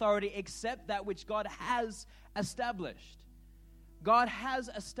no authority except that which God has established. God has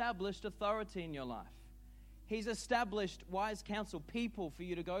established authority in your life. He's established wise counsel, people for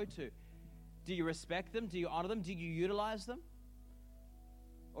you to go to. Do you respect them? Do you honor them? Do you utilize them?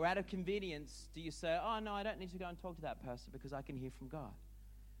 Or out of convenience, do you say, oh, no, I don't need to go and talk to that person because I can hear from God?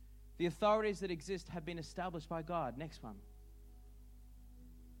 The authorities that exist have been established by God. Next one.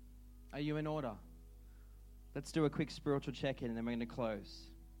 Are you in order? Let's do a quick spiritual check-in and then we're going to close.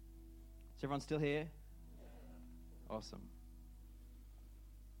 Is everyone still here? Awesome.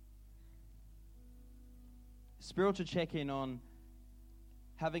 Spiritual check-in on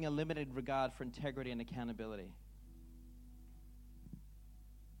having a limited regard for integrity and accountability.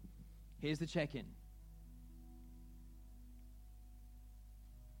 Here's the check-in.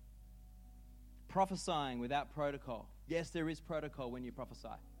 Prophesying without protocol. Yes, there is protocol when you prophesy.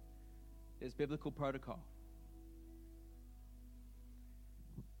 There's biblical protocol.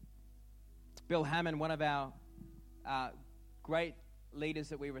 Bill Hammond, one of our great leaders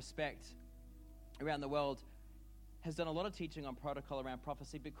that we respect around the world, has done a lot of teaching on protocol around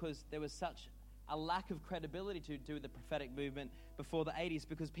prophecy because there was such a lack of credibility to do the prophetic movement before the 80s,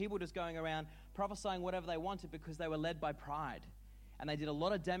 because people were just going around prophesying whatever they wanted because they were led by pride. And they did a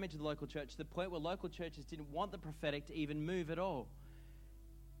lot of damage to the local church to the point where local churches didn't want the prophetic to even move at all.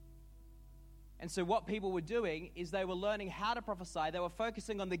 And so what people were doing is they were learning how to prophesy. They were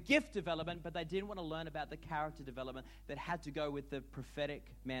focusing on the gift development, but they didn't want to learn about the character development that had to go with the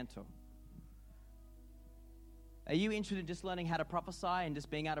prophetic mantle. Are you interested in just learning how to prophesy and just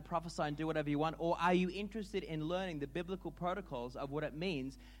being able to prophesy and do whatever you want? Or are you interested in learning the biblical protocols of what it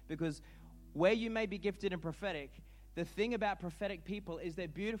means? Because where you may be gifted in prophetic, the thing about prophetic people is they're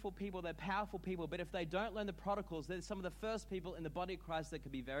beautiful people, they're powerful people, but if they don't learn the protocols, they're some of the first people in the body of Christ that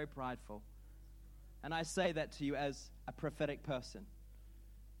could be very prideful. And I say that to you as a prophetic person.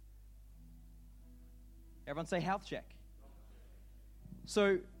 Everyone say health check.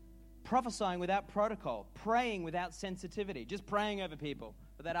 So, prophesying without protocol, praying without sensitivity, just praying over people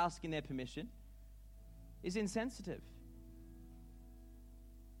without asking their permission, is insensitive.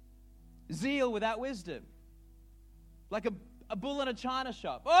 Zeal without wisdom, like a bull in a china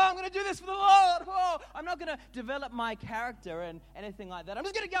shop. Oh, I'm going to do this for the Lord. Oh, I'm not going to develop my character and anything like that. I'm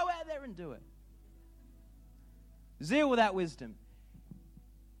just going to go out there and do it. Zeal without wisdom.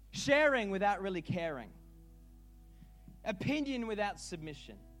 Sharing without really caring. Opinion without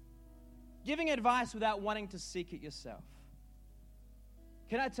submission. Giving advice without wanting to seek it yourself.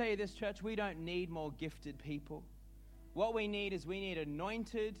 Can I tell you this, church? We don't need more gifted people. What we need is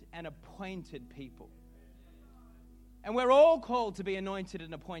anointed and appointed people. And we're all called to be anointed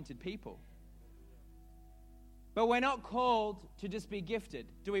and appointed people. But we're not called to just be gifted.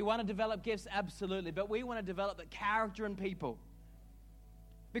 Do we want to develop gifts? Absolutely. But we want to develop the character in people.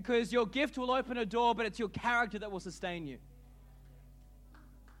 Because your gift will open a door, but it's your character that will sustain you.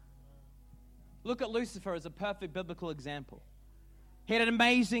 Look at Lucifer as a perfect biblical example. He had an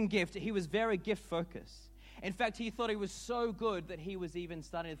amazing gift. He was very gift-focused. In fact, he thought he was so good that he was even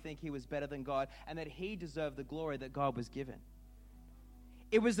starting to think he was better than God and that he deserved the glory that God was given.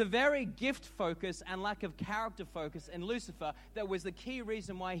 It was the very gift focus and lack of character focus in Lucifer that was the key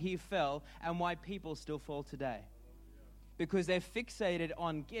reason why he fell and why people still fall today. Because they're fixated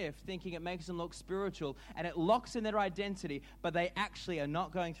on gift, thinking it makes them look spiritual, and it locks in their identity, but they actually are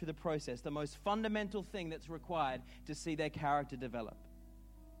not going through the process, the most fundamental thing that's required to see their character develop.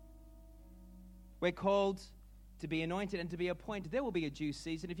 We're called to be anointed and to be appointed. There will be a due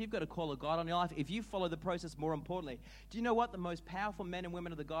season. If you've got a call of God on your life, if you follow the process, more importantly, do you know what? The most powerful men and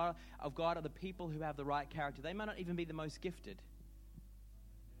women of God are the people who have the right character. They might not even be the most gifted.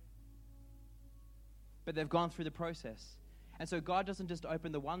 but they've gone through the process. And so God doesn't just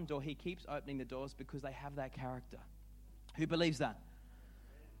open the one door. He keeps opening the doors because they have that character. Who believes that?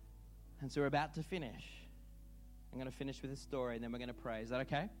 And so we're about to finish. I'm going to finish with a story, and then we're going to pray. Is that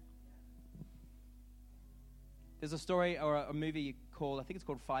okay? There's a story or a movie called, I think it's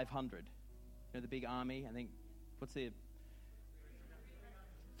called 500. You know, the big army. I think, what's the...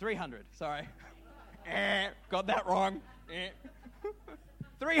 300, sorry. Got that wrong.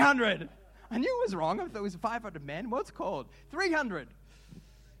 300. I knew it was wrong. I thought it was 500 men. What's it called? 300.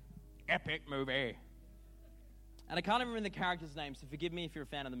 Epic movie. And I can't remember the character's name, so forgive me if you're a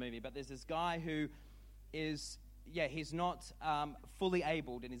fan of the movie, but there's this guy who is, he's not fully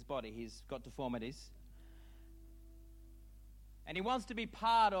abled in his body. He's got deformities. And he wants to be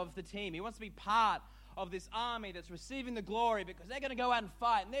part of the team. He wants to be part of this army that's receiving the glory because they're going to go out and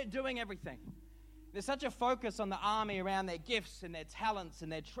fight, and they're doing everything. There's such a focus on the army around their gifts and their talents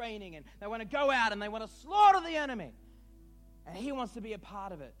and their training, and they want to go out and they want to slaughter the enemy. And he wants to be a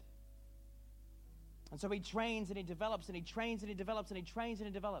part of it. And so he trains and he develops and he trains and he develops and he trains and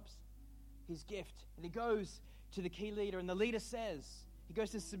he develops his gift. And he goes to the key leader, and the leader says, he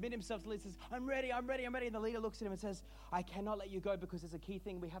goes to submit himself to the leader, says, I'm ready. And the leader looks at him and says, I cannot let you go because there's a key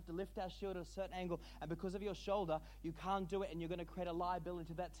thing. We have to lift our shield at a certain angle, and because of your shoulder, you can't do it, and you're going to create a liability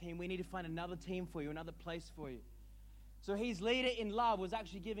to that team. We need to find another team for you, another place for you. So his leader in love was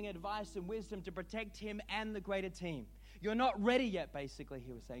actually giving advice and wisdom to protect him and the greater team. You're not ready yet, basically,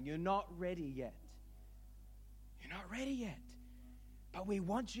 he was saying. You're not ready yet. You're not ready yet. But we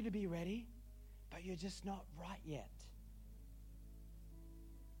want you to be ready, but you're just not right yet.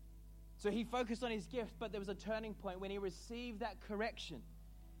 So he focused on his gift, but there was a turning point when he received that correction,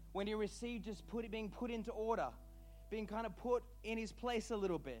 when he received just being put into order, being kind of put in his place a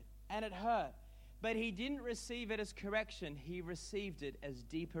little bit, and it hurt. But he didn't receive it as correction. He received it as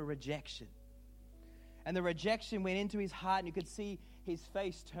deeper rejection. And the rejection went into his heart, and you could see his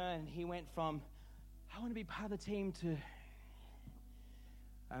face turn, and he went from, I want to be part of the team, to,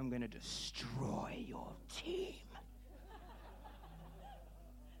 I'm going to destroy your team.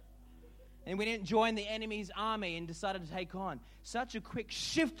 And we didn't join the enemy's army and decided to take on. Such a quick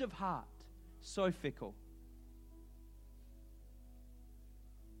shift of heart. So fickle.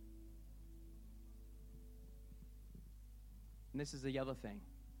 And this is the other thing.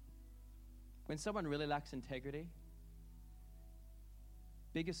 When someone really lacks integrity,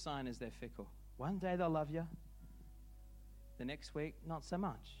 biggest sign is they're fickle. One day they'll love you. The next week, not so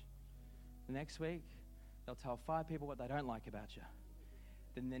much. The next week, they'll tell 5 people what they don't like about you.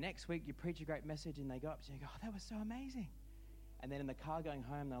 Then the next week, you preach a great message, and they go up to you and go, oh, that was so amazing. And then in the car going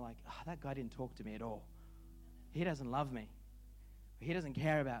home, they're like, oh, that guy didn't talk to me at all. He doesn't love me. He doesn't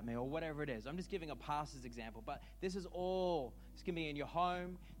care about me, or whatever it is. I'm just giving a pastor's example, but this can be in your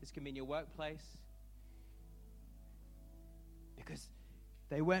home, this can be in your workplace. Because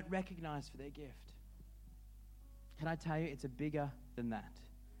they weren't recognized for their gift. Can I tell you, it's bigger than that.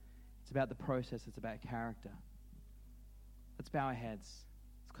 It's about the process, it's about character. Let's bow our heads.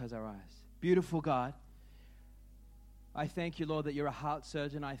 Close our eyes. Beautiful God, I thank you, Lord, that you're a heart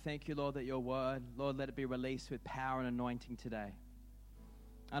surgeon. I thank you, Lord, that your word, Lord, let it be released with power and anointing today.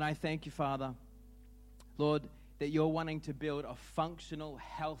 And I thank you, Father, Lord, that you're wanting to build a functional,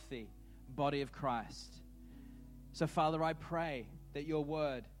 healthy body of Christ. So, Father, I pray that your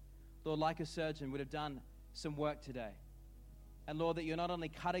word, Lord, like a surgeon, would have done some work today. And, Lord, that you're not only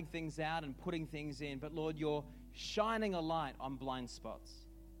cutting things out and putting things in, but, Lord, you're shining a light on blind spots.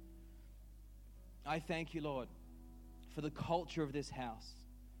 I thank you, Lord, for the culture of this house.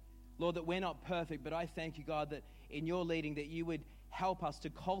 Lord, that we're not perfect, but I thank you, God, that in your leading that you would help us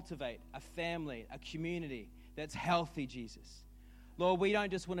to cultivate a family, a community that's healthy, Jesus. Lord, we don't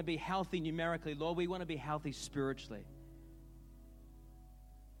just want to be healthy numerically. Lord, we want to be healthy spiritually.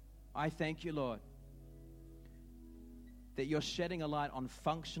 I thank you, Lord, that you're shedding a light on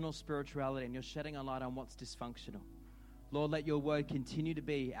functional spirituality, and you're shedding a light on what's dysfunctional. Lord, let your word continue to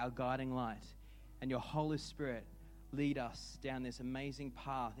be our guiding light, and your Holy Spirit lead us down this amazing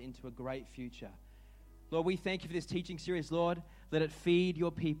path into a great future. Lord, we thank you for this teaching series. Lord, let it feed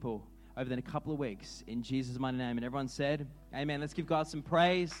your people over the next couple of weeks. In Jesus' mighty name. And everyone said, amen. Let's give God some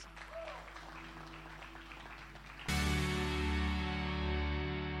praise.